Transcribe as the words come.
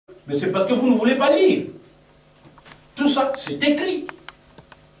Mais c'est parce que vous ne voulez pas lire. Tout ça, c'est écrit.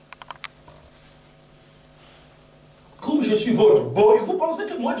 Comme je suis votre boy, vous pensez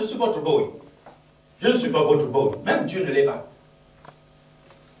que moi je suis votre boy. Je ne suis pas votre boy. Même Dieu ne l'est pas.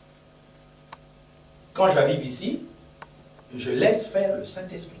 Quand j'arrive ici, je laisse faire le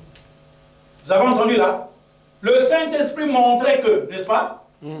Saint-Esprit. Vous avez entendu là? Le Saint-Esprit montrait que, n'est-ce pas?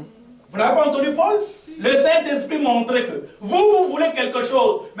 Vous n'avez pas entendu Paul? Le Saint-Esprit montrait que vous voulez quelque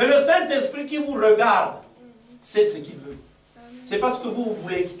chose, mais le Saint-Esprit qui vous regarde, c'est ce qu'il veut. C'est pas ce que vous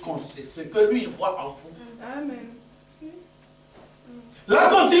voulez qui compte, c'est ce que lui voit en vous. Amen. Là,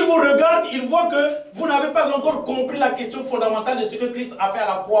 quand il vous regarde, il voit que vous n'avez pas encore compris la question fondamentale de ce que Christ a fait à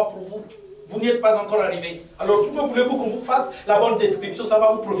la croix pour vous. Vous n'y êtes pas encore arrivé. Alors, comment voulez-vous qu'on vous fasse la bonne description? Ça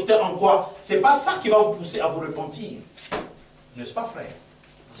va vous profiter en quoi? Ce n'est pas ça qui va vous pousser à vous repentir. N'est-ce pas, frère?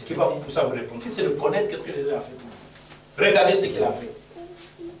 Ce qui va vous pousser à vous repentir, c'est de connaître qu'est-ce que Jésus a fait pour vous. Regardez ce qu'il a fait.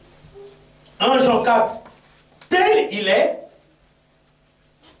 1 Jean 4. Tel il est,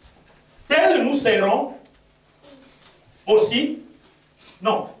 tel nous serons aussi.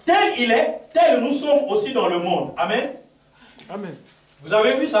 Non, tel il est, tel nous sommes aussi dans le monde. Amen. Amen. Vous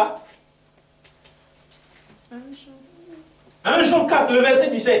avez vu ça? 1 Jean 4, le verset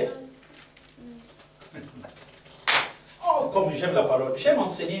 17. Oh, comme j'aime la parole. J'aime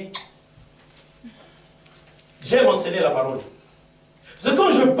enseigner. J'aime enseigner la parole. Parce que quand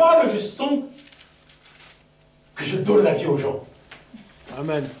je parle, je sens que je donne la vie aux gens.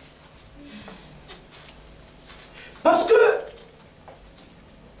 Amen. Parce que,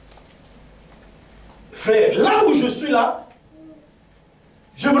 frère, là où je suis là,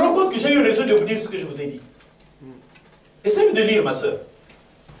 je me rends compte que j'ai eu raison de vous dire ce que je vous ai dit. Essayez de lire, ma soeur.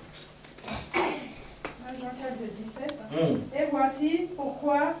 1 Jean 4, 17. Et voici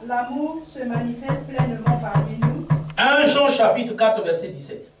pourquoi l'amour se manifeste pleinement parmi nous. 1 Jean chapitre 4, verset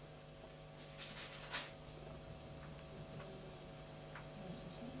 17.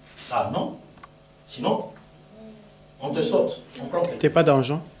 Ah non? Sinon, on te saute. On prend quelqu'un. T'es pas dans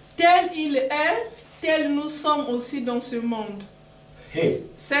Jean? Tel il est, tel nous sommes aussi dans ce monde. Hey.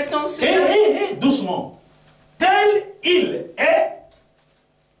 C'est en cela. Hey, doucement. Tel il est,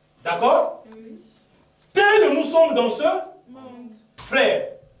 d'accord? Oui. Tel nous sommes dans ce Monde. frère.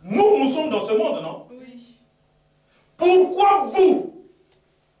 Nous sommes dans ce monde, non? Oui. Pourquoi vous,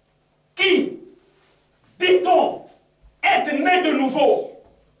 qui, dit-on, êtes nés de nouveau,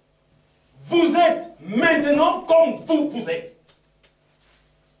 vous êtes maintenant comme vous êtes?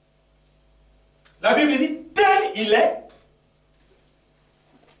 La Bible dit, tel il est,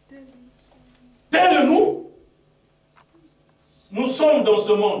 tel nous sommes dans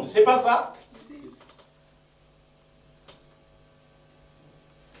ce monde. C'est pas ça? Si.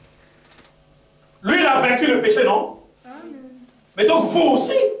 Lui, il a vaincu le péché, non? Amen. Mais donc, vous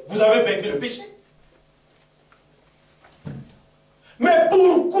aussi, vous avez vaincu le péché. Mais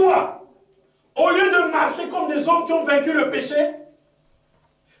pourquoi, au lieu de marcher comme des hommes qui ont vaincu le péché,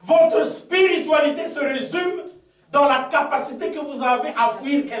 votre spiritualité se résume dans la capacité que vous avez à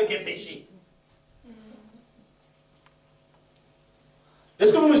fuir quelques péchés?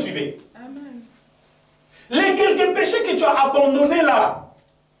 Est-ce que vous me suivez? Amen. Les quelques péchés que tu as abandonnés là,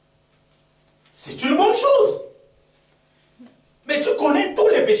 c'est une bonne chose. Mais tu connais tous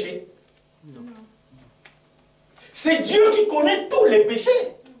les péchés. Non. C'est Dieu qui connaît tous les péchés.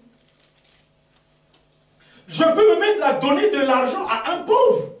 Je peux me mettre à donner de l'argent à un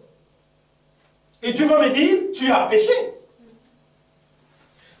pauvre. Et Dieu va me dire, tu as péché.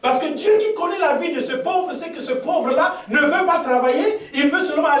 Parce que Dieu qui connaît la vie de ce pauvre, sait que ce pauvre-là ne veut pas travailler, il veut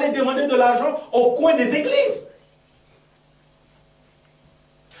seulement aller demander de l'argent au coin des églises.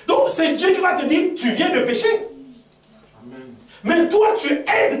 Donc c'est Dieu qui va te dire, tu viens de pécher. Amen. Mais toi, tu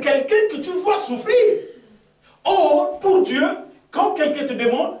aides quelqu'un que tu vois souffrir. Or, pour Dieu, quand quelqu'un te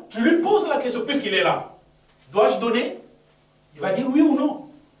demande, tu lui poses la question, puisqu'il est là. Dois-je donner? Il va dire oui ou non.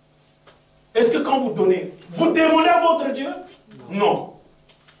 Est-ce que quand vous donnez, vous demandez à votre Dieu? Non.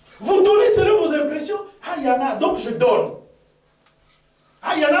 Vous donnez selon vos impressions. Ah, il y en a, donc je donne.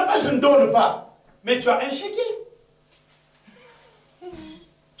 Ah, il n'y en a pas, je ne donne pas. Mais tu as un chéquier.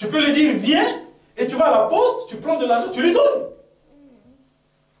 Tu peux lui dire, viens, et tu vas à la poste, tu prends de l'argent, tu lui donnes.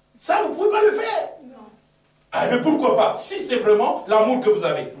 Ça, vous ne pouvez pas le faire. Non. Ah, mais pourquoi pas? Si c'est vraiment l'amour que vous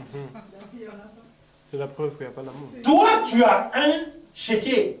avez. C'est la preuve qu'il n'y a pas d'amour. Toi, tu as un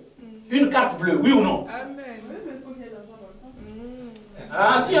chéquier, une carte bleue, oui ou non? Amen.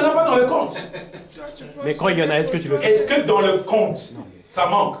 Ah, s'il n'y en a pas dans le compte. Mais quand il y en a, est-ce que tu le fais? Est-ce que dans le compte, ça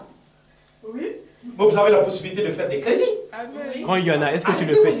manque? Oui. Mais vous avez la possibilité de faire des crédits. Amen. Quand il y en a, est-ce que tu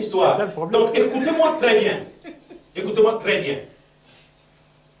le Arrêtez fais? vos histoires. C'est ça le problème. Donc écoutez-moi très bien. Écoutez-moi très bien.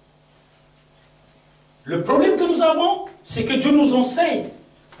 Le problème que nous avons, c'est que Dieu nous enseigne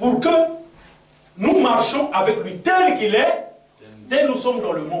pour que nous marchions avec lui tel qu'il est, tel nous sommes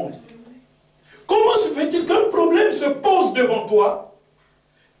dans le monde. Comment se fait-il qu'un problème se pose devant toi,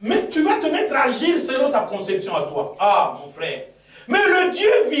 mais tu vas te mettre à agir selon ta conception à toi? Ah, mon frère. Mais le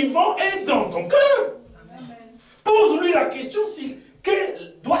Dieu vivant est dans ton cœur. Pose-lui la question,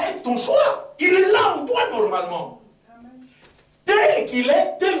 quel doit être ton choix? Il est là en toi normalement. Tel qu'il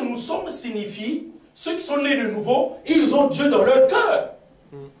est, tel nous sommes signifie, ceux qui sont nés de nouveau, ils ont Dieu dans leur cœur.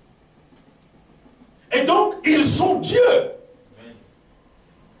 Et donc, ils sont Dieu.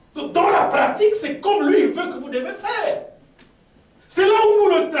 Donc, dans la pratique, c'est comme lui, il veut que vous devez faire. C'est là où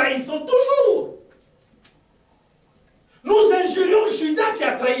nous le trahissons toujours. Nous injurions Judas qui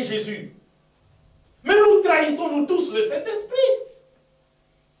a trahi Jésus. Mais nous trahissons, nous tous, le Saint-Esprit.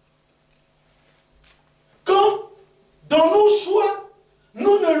 Quand, dans nos choix,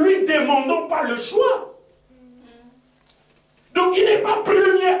 nous ne lui demandons pas le choix. Donc, il n'est pas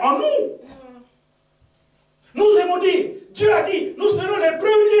premier en nous. Nous aimons dire, Dieu a dit, nous serons les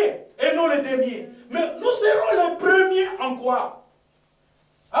premiers et non les derniers. Mais nous serons les premiers en quoi?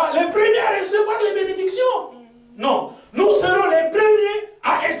 Ah, les premiers à recevoir les bénédictions? Non, nous serons les premiers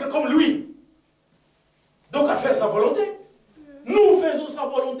à être comme lui. Donc à faire sa volonté. Nous faisons sa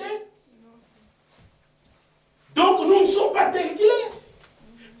volonté. Donc nous ne sommes pas tels qu'il est.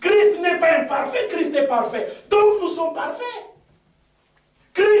 Christ n'est pas imparfait, Christ est parfait. Donc nous sommes parfaits.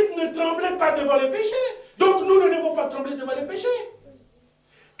 Christ ne tremblait pas devant les péchés. Donc nous ne devons pas trembler devant les péchés.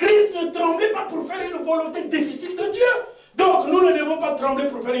 Christ ne tremblait pas pour faire une volonté difficile de Dieu. Donc nous ne devons pas trembler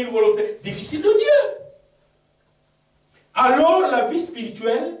pour faire une volonté difficile de Dieu. Alors la vie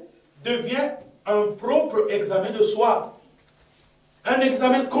spirituelle devient un propre examen de soi. Un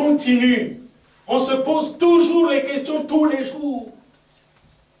examen continu. On se pose toujours les questions tous les jours.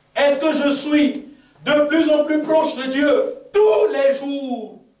 Est-ce que je suis de plus en plus proche de Dieu tous les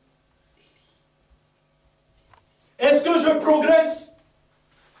jours? Est-ce que je progresse?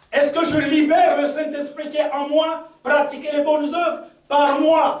 Est-ce que je libère le Saint-Esprit qui est en moi, pratiquer les bonnes œuvres par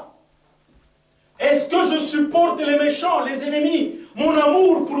moi? Est-ce que je supporte les méchants, les ennemis? Mon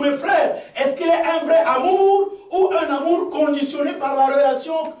amour pour mes frères, est-ce qu'il est un vrai amour ou un amour conditionné par la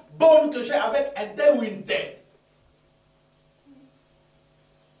relation bonne que j'ai avec un tel ou une telle?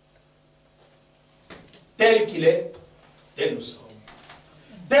 Tel qu'il est, tel nous sommes.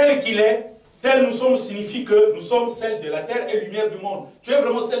 Tel qu'il est, tel nous sommes signifie que nous sommes celle de la terre et lumière du monde. Tu es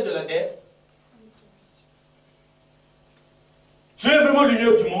vraiment celle de la terre? Tu es vraiment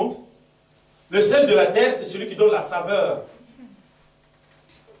lumière du monde? Le sel de la terre, c'est celui qui donne la saveur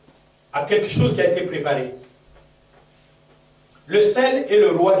à quelque chose qui a été préparé. Le sel est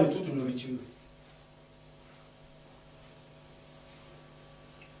le roi de toute nourriture.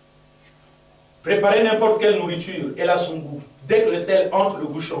 Préparer n'importe quelle nourriture, elle a son goût. Dès que le sel entre, le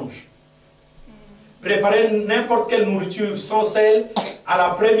goût change. Préparer n'importe quelle nourriture sans sel, à la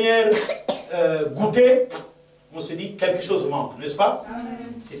première goûter, on se dit quelque chose manque, n'est-ce pas?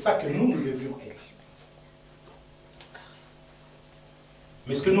 C'est ça que nous devrions être.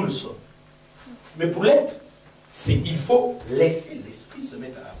 Mais est-ce que nous le sommes? Mais pour l'être, il faut laisser l'esprit se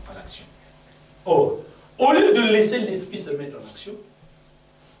mettre en action. Or, au lieu de laisser l'esprit se mettre en action,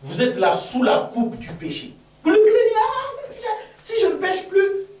 vous êtes là sous la coupe du péché. Vous le craignez, si je ne pêche plus,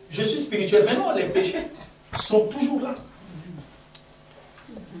 je suis spirituel. Mais non, les péchés sont toujours là.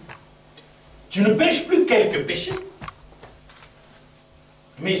 Tu ne pêches plus quelques péchés,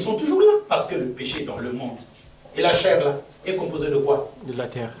 mais ils sont toujours là, parce que le péché dans le monde, et la chair là, est composée de quoi? De la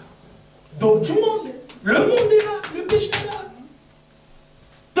terre. Donc du monde. Le monde est là, le péché est là.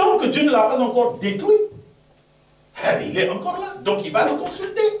 Tant que Dieu ne l'a pas encore détruit, il est encore là. Donc il va le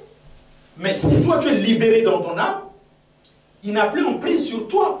consulter. Mais si toi tu es libéré dans ton âme, il n'a plus emprise sur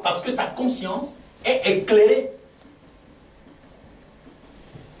toi parce que ta conscience est éclairée.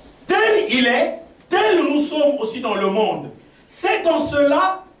 Tel il est, tel nous sommes aussi dans le monde. C'est en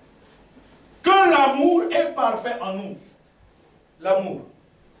cela que l'amour est parfait en nous. L'amour.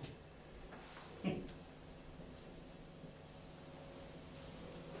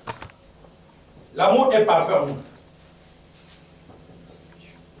 L'amour est parfait en nous.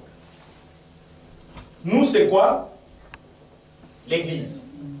 Nous, c'est quoi? L'Église.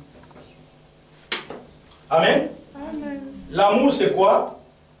 Amen. Amen. L'amour, c'est quoi?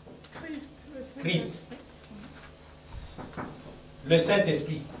 Christ. Christ. Le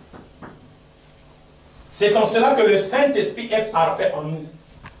Saint-Esprit. C'est en cela que le Saint-Esprit est parfait en nous.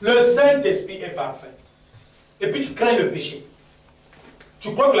 Le Saint-Esprit est parfait. Et puis tu crains le péché.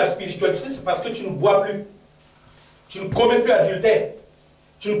 Tu crois que la spiritualité, c'est parce que tu ne bois plus. Tu ne commets plus adultère.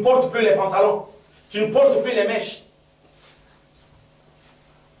 Tu ne portes plus les pantalons. Tu ne portes plus les mèches.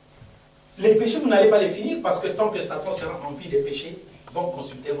 Les péchés, vous n'allez pas les finir parce que tant que Satan sera envie des péchés, vont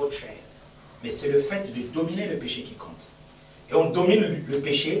consulter votre chair. Mais c'est le fait de dominer le péché qui compte. Et on domine le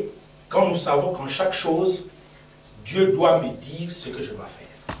péché quand nous savons qu'en chaque chose, Dieu doit me dire ce que je dois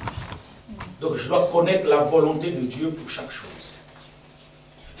faire. Donc je dois connaître la volonté de Dieu pour chaque chose.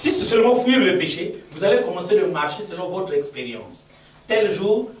 Si c'est seulement fuir le péché, vous allez commencer de marcher selon votre expérience. Tel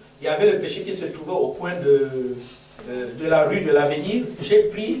jour, il y avait le péché qui se trouvait au coin de la rue de l'Avenir. J'ai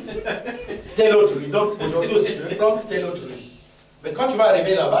pris telle autre rue. Donc aujourd'hui aussi, je vais prendre telle autre rue. Mais quand tu vas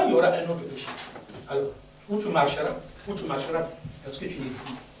arriver là-bas, il y aura un autre péché. Alors, où tu marcheras, parce que tu es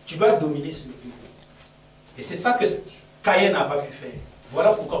fou. Tu dois dominer ce péché. Et c'est ça que Caïn n'a pas pu faire.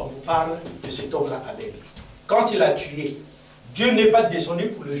 Voilà pourquoi on vous parle de cet homme-là, Abel. Quand il a tué, Dieu n'est pas descendu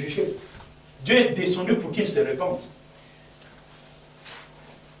pour le juger. Dieu est descendu pour qu'il se repente.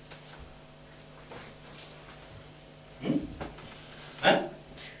 Hein?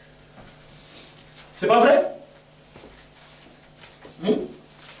 C'est pas vrai?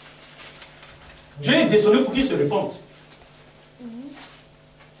 Dieu est descendu pour qu'il se repente.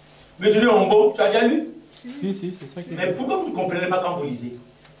 Mais tu dis en bon, tu as déjà lu? Si, c'est ça. Mais pourquoi vous ne comprenez pas quand vous lisez?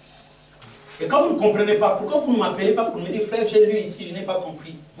 Et quand vous ne comprenez pas, pourquoi vous ne m'appelez pas pour me dire, frère, j'ai lu ici, je n'ai pas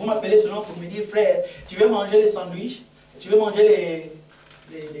compris. Vous m'appelez seulement pour me dire, frère, tu veux manger les sandwichs? Tu veux manger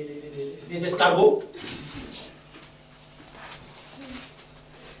les escargots?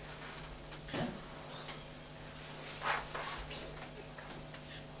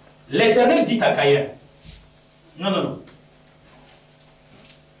 L'Éternel dit à Caïn, non.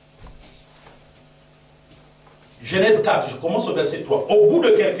 Genèse 4, je commence au verset 3. Au bout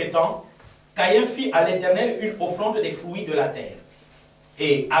de quelque temps, Caïn fit à l'Éternel une offrande des fruits de la terre.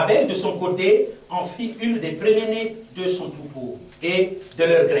 Et Abel, de son côté, en fit une des premiers-nés de son troupeau et de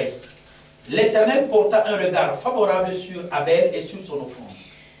leur graisse. L'Éternel porta un regard favorable sur Abel et sur son offrande.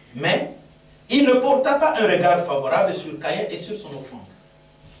 Mais il ne porta pas un regard favorable sur Caïn et sur son offrande.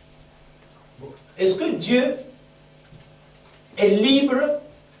 Est-ce que Dieu est libre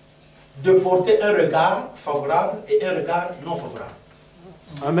de porter un regard favorable et un regard non favorable?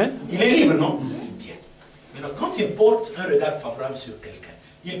 Amen. Il est libre, non? Bien. Maintenant, quand il porte un regard favorable sur quelqu'un,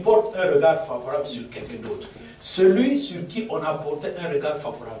 il porte un regard favorable sur quelqu'un d'autre. Celui sur qui on a porté un regard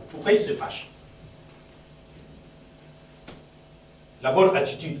favorable, pourquoi il se fâche? La bonne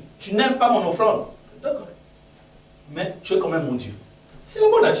attitude. Tu n'aimes pas mon offrande. D'accord. Mais tu es quand même mon Dieu. C'est la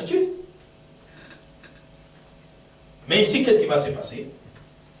bonne attitude. Mais ici, qu'est-ce qui va se passer?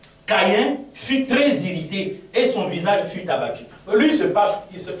 Caïn fut très irrité et son visage fut abattu. Lui, il se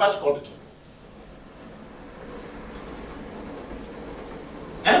fâche contre qui?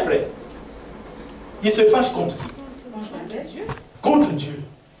 Hein, frère? Il se fâche contre qui? Contre Dieu.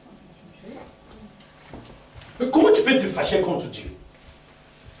 Mais comment tu peux te fâcher contre Dieu?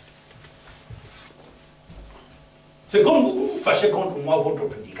 C'est comme vous vous fâchez contre moi, votre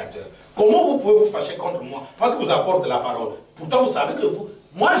prédicateur. Comment vous pouvez vous fâcher contre moi? Moi qui vous apporte la parole. Pourtant, vous savez que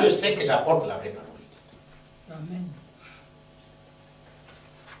moi je sais que j'apporte la vraie parole. Amen.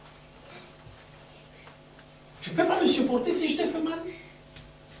 Tu ne peux pas me supporter si je t'ai fait mal.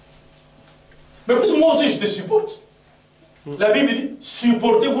 Mais plus moi aussi je te supporte. La Bible dit,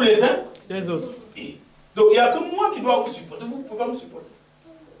 supportez-vous les uns les autres. Et donc il n'y a que moi qui dois vous supporter. Vous ne pouvez pas me supporter.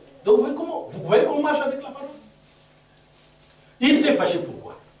 Donc vous voyez comment on marche avec la parole? Il s'est fâché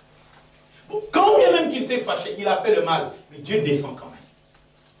pourquoi? Bon, quand bien même qu'il s'est fâché, il a fait le mal, mais Dieu descend quand même.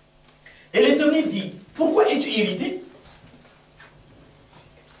 Et l'Éternel dit, pourquoi es-tu irrité?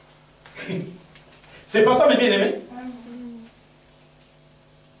 C'est pas ça mes bien-aimés?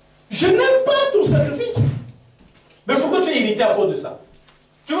 Je n'aime pas ton sacrifice. Mais pourquoi tu es irrité à cause de ça?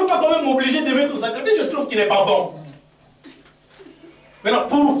 Tu ne veux pas quand même m'obliger d'aimer ton sacrifice? Je trouve qu'il n'est pas bon. Maintenant,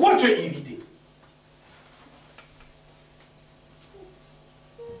 pourquoi tu es irrité?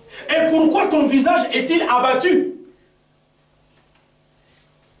 Et pourquoi ton visage est-il abattu?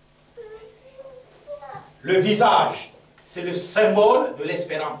 Le visage, c'est le symbole de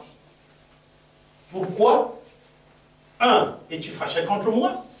l'espérance. Pourquoi? 1, es-tu fâché contre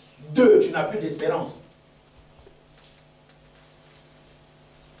moi? 2, tu n'as plus d'espérance.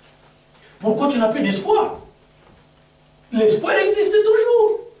 Pourquoi tu n'as plus d'espoir? L'espoir existe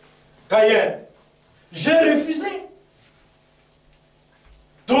toujours. Caïn, j'ai refusé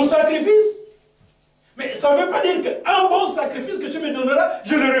ton sacrifice. Mais ça ne veut pas dire qu'un bon sacrifice que tu me donneras,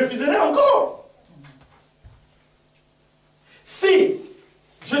 je le refuserai encore. Si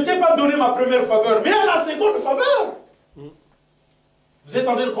je ne t'ai pas donné ma première faveur, mais à la seconde faveur. Vous êtes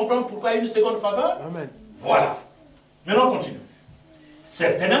en train de comprendre pourquoi il y a une seconde faveur? Amen. Voilà. Maintenant, on continue.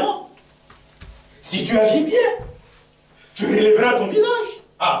 Certainement, Si tu agis bien, tu relèveras ton visage.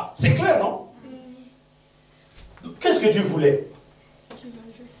 Ah, c'est clair, non? Qu'est-ce que Dieu voulait?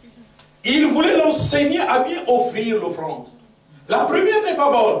 Il voulait l'enseigner à bien offrir l'offrande. La première n'est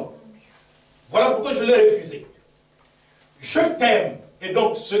pas bonne. Voilà pourquoi je l'ai refusé. Je t'aime. Et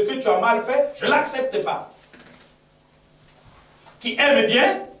donc, ce que tu as mal fait, je ne l'accepte pas. Qui aime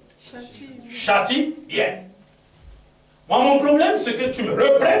bien, châtie bien. Moi, mon problème, c'est que tu me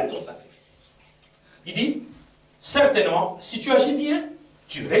reprennes ton sacrifice. Il dit, certainement, si tu agis bien,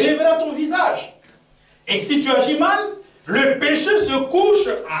 tu relèveras ton visage. Et si tu agis mal, le péché se couche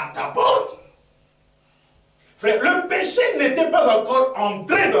à ta porte. Frère, le péché n'était pas encore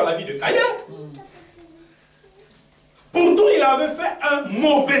entré dans la vie de Caïn. Pourtant, il avait fait un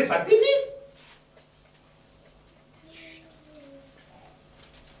mauvais sacrifice.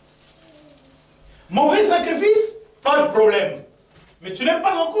 Mauvais sacrifice, pas de problème. Mais tu n'es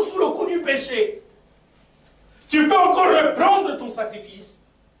pas encore sous le coup du péché. Tu peux encore reprendre ton sacrifice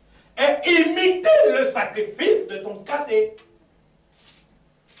et imiter le sacrifice de ton cadet.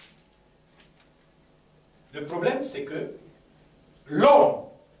 Le problème, c'est que l'homme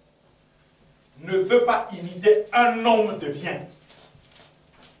ne veut pas imiter un homme de bien.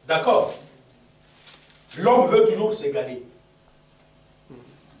 D'accord? L'homme veut toujours s'égaler.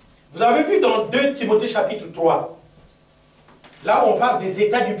 Vous avez vu dans 2 Timothée chapitre 3, là on parle des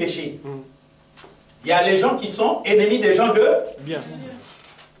états du péché. Il y a les gens qui sont ennemis des gens de bien.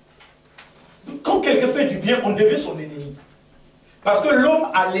 Quand quelqu'un fait du bien, on devient son ennemi. Parce que l'homme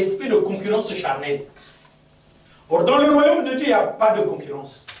a l'esprit de concurrence charnelle. Or, dans le royaume de Dieu, il n'y a pas de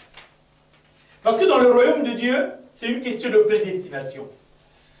concurrence. Parce que dans le royaume de Dieu, c'est une question de prédestination.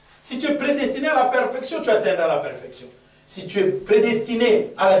 Si tu es prédestiné à la perfection, tu atteindras la perfection. Si tu es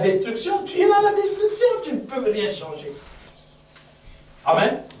prédestiné à la destruction, tu iras à la destruction. Tu ne peux rien changer.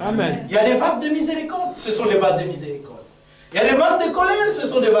 Amen. Amen. Il y a des vases de miséricorde, ce sont les vases de miséricorde. Il y a des vases de colère, ce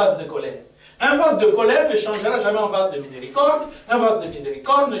sont des vases de colère. Un vase de colère ne changera jamais en vase de miséricorde. Un vase de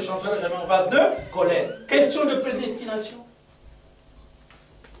miséricorde ne changera jamais en vase de colère. Question de prédestination.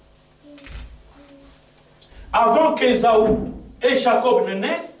 Avant qu'Ésaü et Jacob ne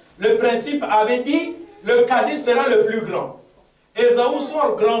naissent, le principe avait dit, le cadet sera le plus grand. Ésaü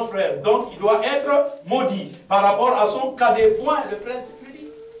sort grand frère, donc il doit être maudit par rapport à son cadet. Point, le principe le dit.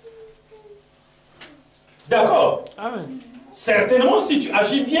 D'accord? Amen. Certainement, si tu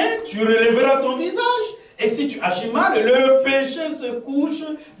agis bien, tu relèveras ton visage. Et si tu agis mal, le péché se couche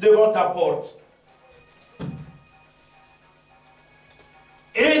devant ta porte.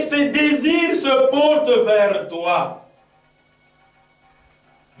 Et ses désirs se portent vers toi.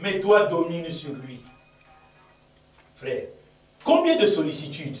 Mais toi, domine sur lui. Frère, combien de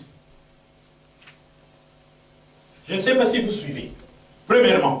sollicitudes? Je ne sais pas si vous suivez.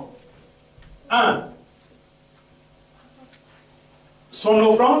 Premièrement, 1. Son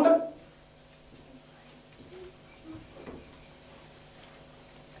offrande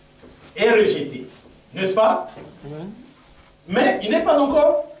est rejetée, n'est-ce pas? Amen. Mais il n'est pas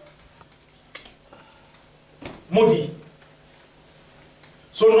encore maudit.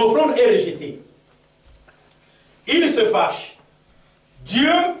 Son offrande est rejetée. Il se fâche.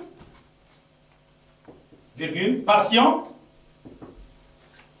 Dieu, virgule, patient,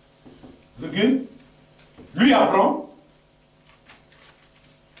 virgule, lui apprend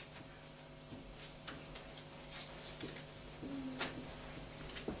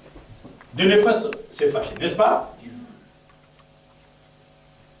de ne pas se fâcher, n'est-ce pas?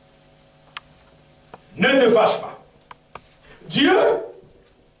 Ne te fâche pas. Dieu,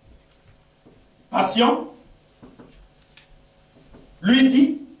 patient, lui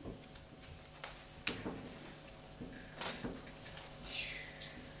dit,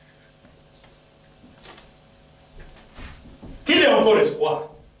 qu'il ait encore espoir.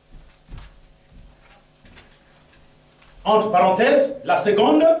 Entre parenthèses, la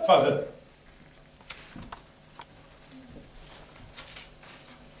seconde faveur.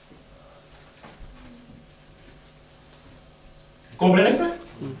 Vous comprenez, frère?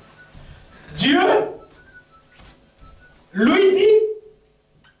 Dieu lui dit,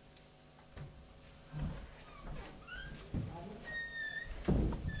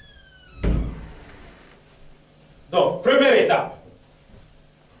 donc, première étape.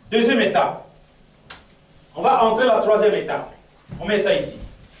 Deuxième étape. On va entrer la troisième étape. On met ça ici.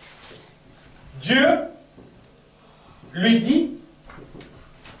 Dieu lui dit,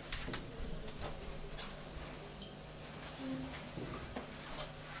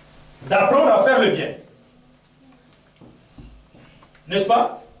 d'apprendre à faire le bien. N'est-ce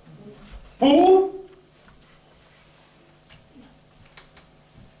pas? Pour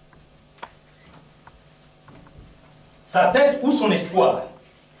sa tête ou son espoir.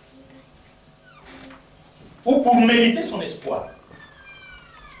 Ou pour mériter son espoir.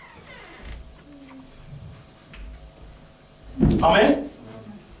 Amen.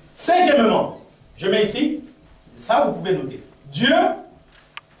 Cinquièmement, je mets ici, ça vous pouvez noter. Dieu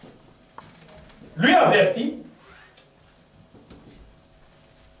lui avertit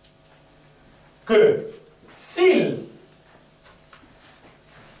que s'il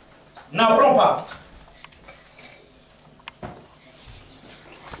n'apprend pas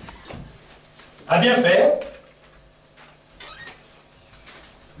à bien faire,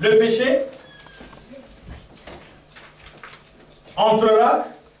 le péché entrera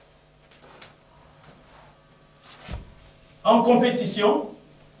en compétition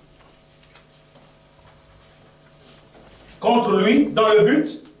contre lui dans le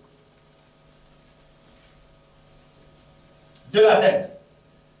but de l'atteindre.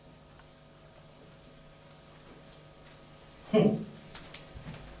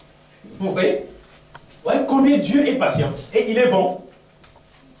 Vous voyez? Ouais, combien Dieu est patient et il est bon.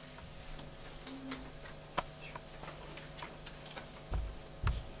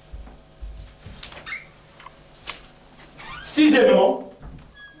 Sixièmement,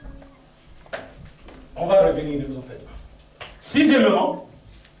 on va revenir, ne vous en faites pas. Sixièmement,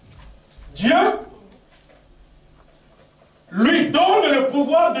 Dieu lui donne le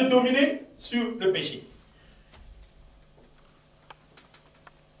pouvoir de dominer sur le péché.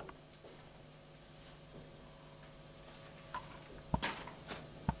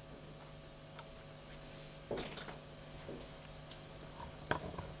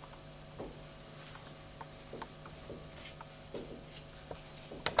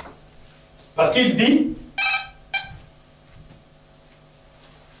 Parce qu'il dit,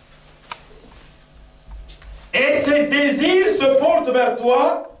 et ses désirs se portent vers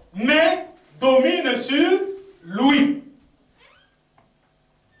toi, mais dominent sur lui.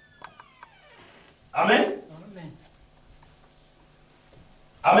 Amen.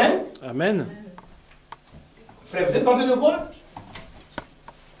 Amen. Amen. Frère, vous êtes en train de voir?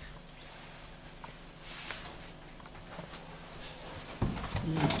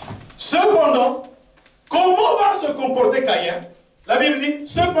 Cependant, comment va se comporter Caïn? La Bible dit,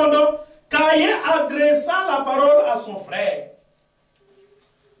 cependant, Caïn adressa la parole à son frère.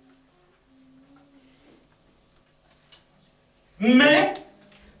 Mais,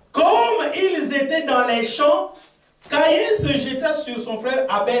 comme ils étaient dans les champs, Caïn se jeta sur son frère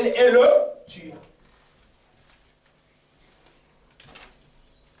Abel et le tua.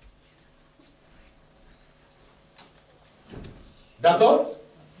 D'accord?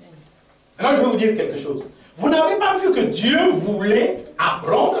 Alors je vais vous dire quelque chose. Vous n'avez pas vu que Dieu voulait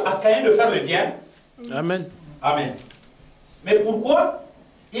apprendre à Caïn de faire le bien? Amen. Amen. Mais pourquoi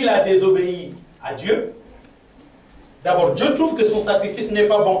il a désobéi à Dieu? D'abord, Dieu trouve que son sacrifice n'est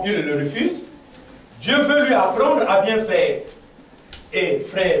pas bon, il le refuse. Dieu veut lui apprendre à bien faire. Et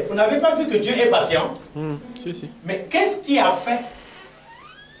frère, vous n'avez pas vu que Dieu est patient? Si. Mais qu'est-ce qui a fait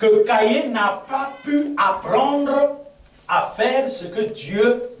que Caïn n'a pas pu apprendre à faire ce que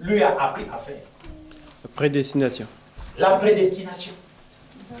Dieu lui a appris à faire? La prédestination. La prédestination.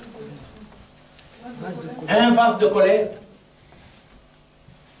 Un vase de colère.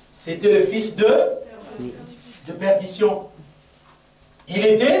 C'était le fils de perdition. Il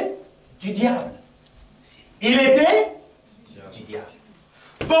était du diable. Il était du diable.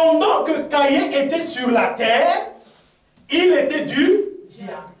 Pendant que Caïn était sur la terre, il était du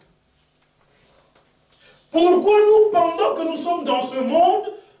diable. Pourquoi nous, pendant que nous sommes dans ce monde,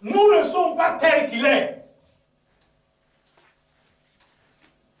 nous ne sommes pas tels qu'il est?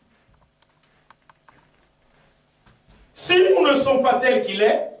 Si nous ne sommes pas tels qu'il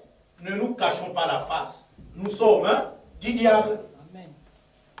est, ne nous cachons pas la face. Nous sommes du diable. Amen.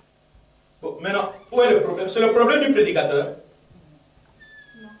 Bon, maintenant, où est le problème? C'est le problème du prédicateur.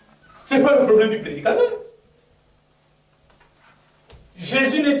 Ce n'est pas le problème du prédicateur.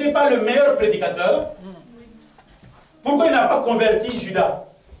 Jésus n'était pas le meilleur prédicateur. Pourquoi il n'a pas converti Judas?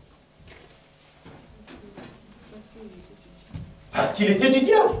 Parce qu'il était du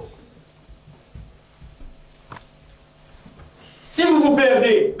diable. Si vous vous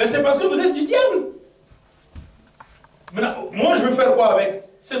perdez, ben c'est parce que vous êtes du diable. Maintenant, moi je veux faire quoi avec?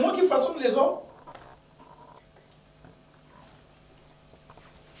 C'est moi qui façonne les hommes.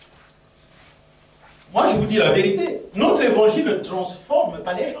 Moi je vous dis la vérité. Notre évangile ne transforme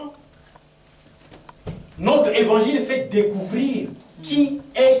pas les gens. Notre évangile fait découvrir qui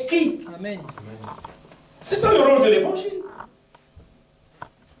est qui. Amen. C'est ça le rôle de l'évangile.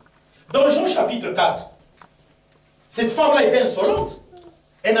 Dans Jean chapitre 4, cette femme-là était insolente.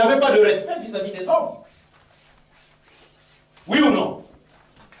 Elle n'avait pas de respect vis-à-vis des hommes. Oui ou non?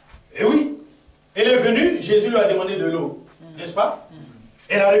 Eh oui. Elle est venue, Jésus lui a demandé de l'eau. N'est-ce pas?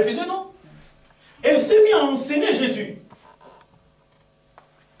 Elle a refusé, non? Elle s'est mise à enseigner Jésus.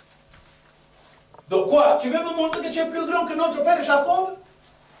 Donc quoi? Tu veux me montrer que tu es plus grand que notre père Jacob?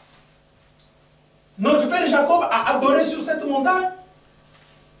 Notre père Jacob a adoré sur cette montagne.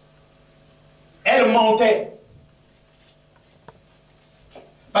 Elle mentait.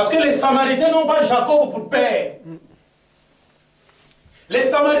 Parce que les Samaritains n'ont pas Jacob pour père. Les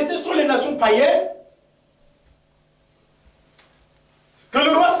Samaritains sont les nations païennes que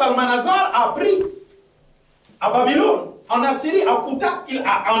le roi Salmanazar a pris à Babylone, en Assyrie, à Kouta, qu'il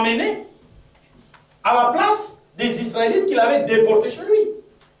a emmené à la place des Israélites qu'il avait déportés chez lui.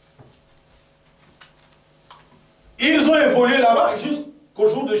 Ils ont évolué là-bas jusqu'au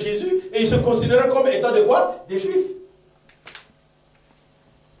jour de Jésus et ils se considéraient comme étant de quoi? Des Juifs.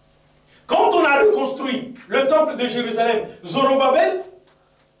 Quand on a reconstruit le temple de Jérusalem, Zorobabel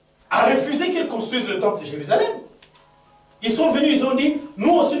a refusé qu'ils construisent le temple de Jérusalem. Ils sont venus, ils ont dit,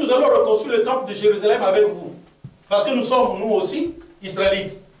 nous aussi nous allons reconstruire le temple de Jérusalem avec vous. Parce que nous sommes, nous aussi,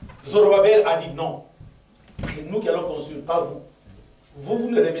 Israélites. Zorobabel a dit non. C'est nous qui allons construire, pas vous. Vous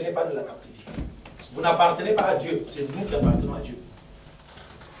ne revenez pas de la captivité. Vous n'appartenez pas à Dieu, c'est nous qui appartenons à Dieu.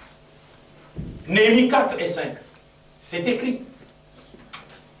 Néhémie 4 et 5. C'est écrit.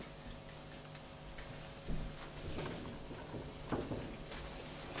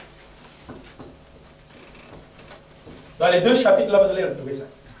 Dans les 2 chapitres, là, vous allez retrouver ça.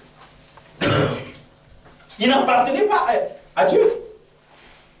 Il n'appartenait pas à Dieu.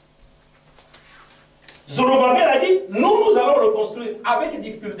 Zorobabel a dit, nous allons reconstruire avec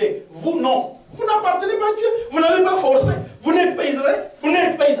difficulté. Vous, non. Vous n'appartenez pas à Dieu. Vous n'allez pas forcer. Vous n'êtes pas Israël. Vous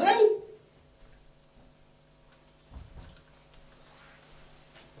n'êtes pas Israël.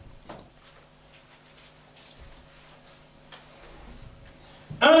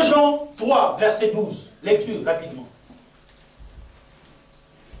 Jean 3, verset 12. Lecture rapidement.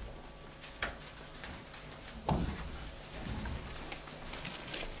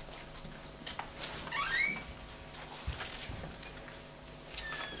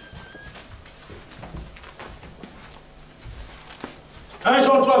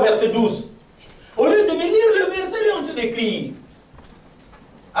 Jean 3, verset 12. Au lieu de me lire le verset, il est en train d'écrire.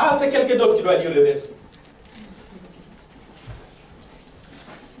 Ah, c'est quelqu'un d'autre qui doit lire le verset.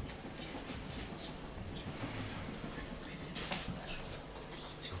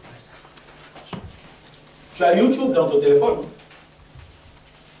 Tu as YouTube dans ton téléphone.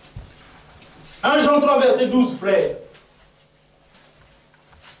 1 Jean 3, verset 12, frère.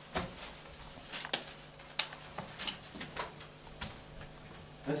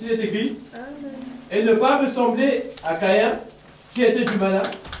 Ainsi il est écrit. Et ne pas ressembler à Caïn, qui était du malin,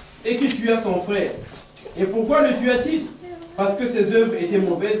 et qui tua son frère. Et pourquoi le tua-t-il? Parce que ses œuvres étaient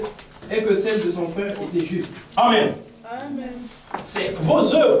mauvaises, et que celles de son frère étaient justes. Amen. Amen. C'est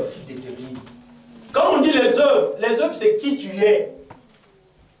vos œuvres qui déterminent. Quand on dit les œuvres c'est qui tu es.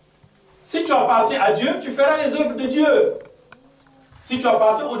 Si tu appartiens à Dieu, tu feras les œuvres de Dieu. Si tu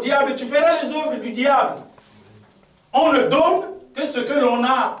appartiens au diable, tu feras les œuvres du diable. On ne donne que ce que l'on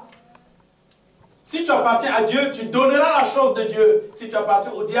a. Si tu appartiens à Dieu, tu donneras la chose de Dieu. Si tu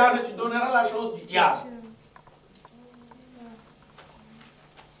appartiens au diable, tu donneras la chose du diable.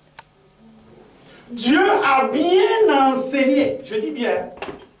 Dieu a bien enseigné, je dis bien,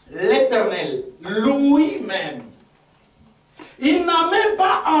 l'Éternel, lui-même. Il n'a même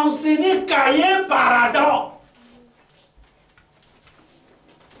pas enseigné Caïn par Adam.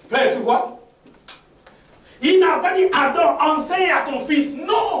 Frère, tu vois? Il n'a pas dit Adam, enseigne à ton fils.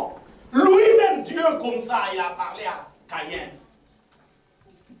 Non! Lui-même, Dieu, comme ça, il a parlé à Caïn.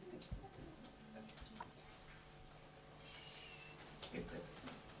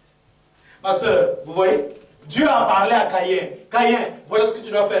 Ma soeur, vous voyez? Dieu a parlé à Caïn. Caïn, voilà ce que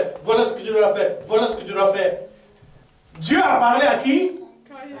tu dois faire. Voilà ce que tu dois faire. Voilà ce que tu dois faire. Dieu a parlé à qui?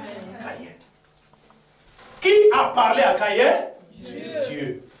 Caïn. Qui a parlé à Caïn?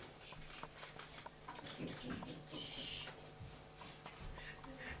 Dieu.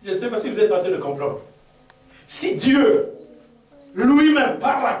 Je ne sais pas si vous êtes en train de comprendre. Si Dieu lui-même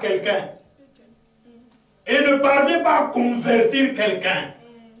parle à quelqu'un et ne parvient pas à convertir quelqu'un,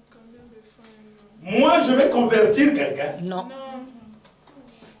 moi je vais convertir quelqu'un. Non.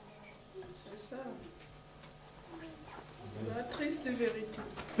 C'est ça. La triste vérité.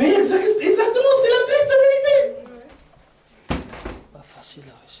 Mais exactement, c'est la triste vérité. C'est pas facile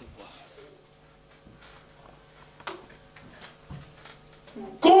à recevoir.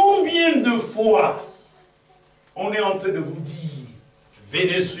 Combien de fois on est en train de vous dire,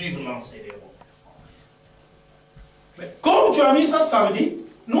 venez suivre l'enseignement. Mais comme tu as mis ça samedi,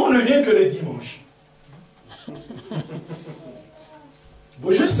 nous on ne vient que le dimanche.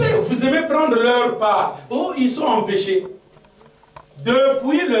 Bon, je sais, vous aimez prendre leur part. Oh, ils sont empêchés.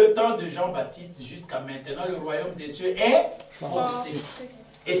 Depuis le temps de Jean-Baptiste jusqu'à maintenant, le royaume des cieux est forcé.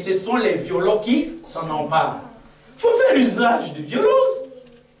 Et ce sont les violents qui s'en emparent. Il faut faire usage de violence.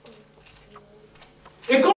 Et quand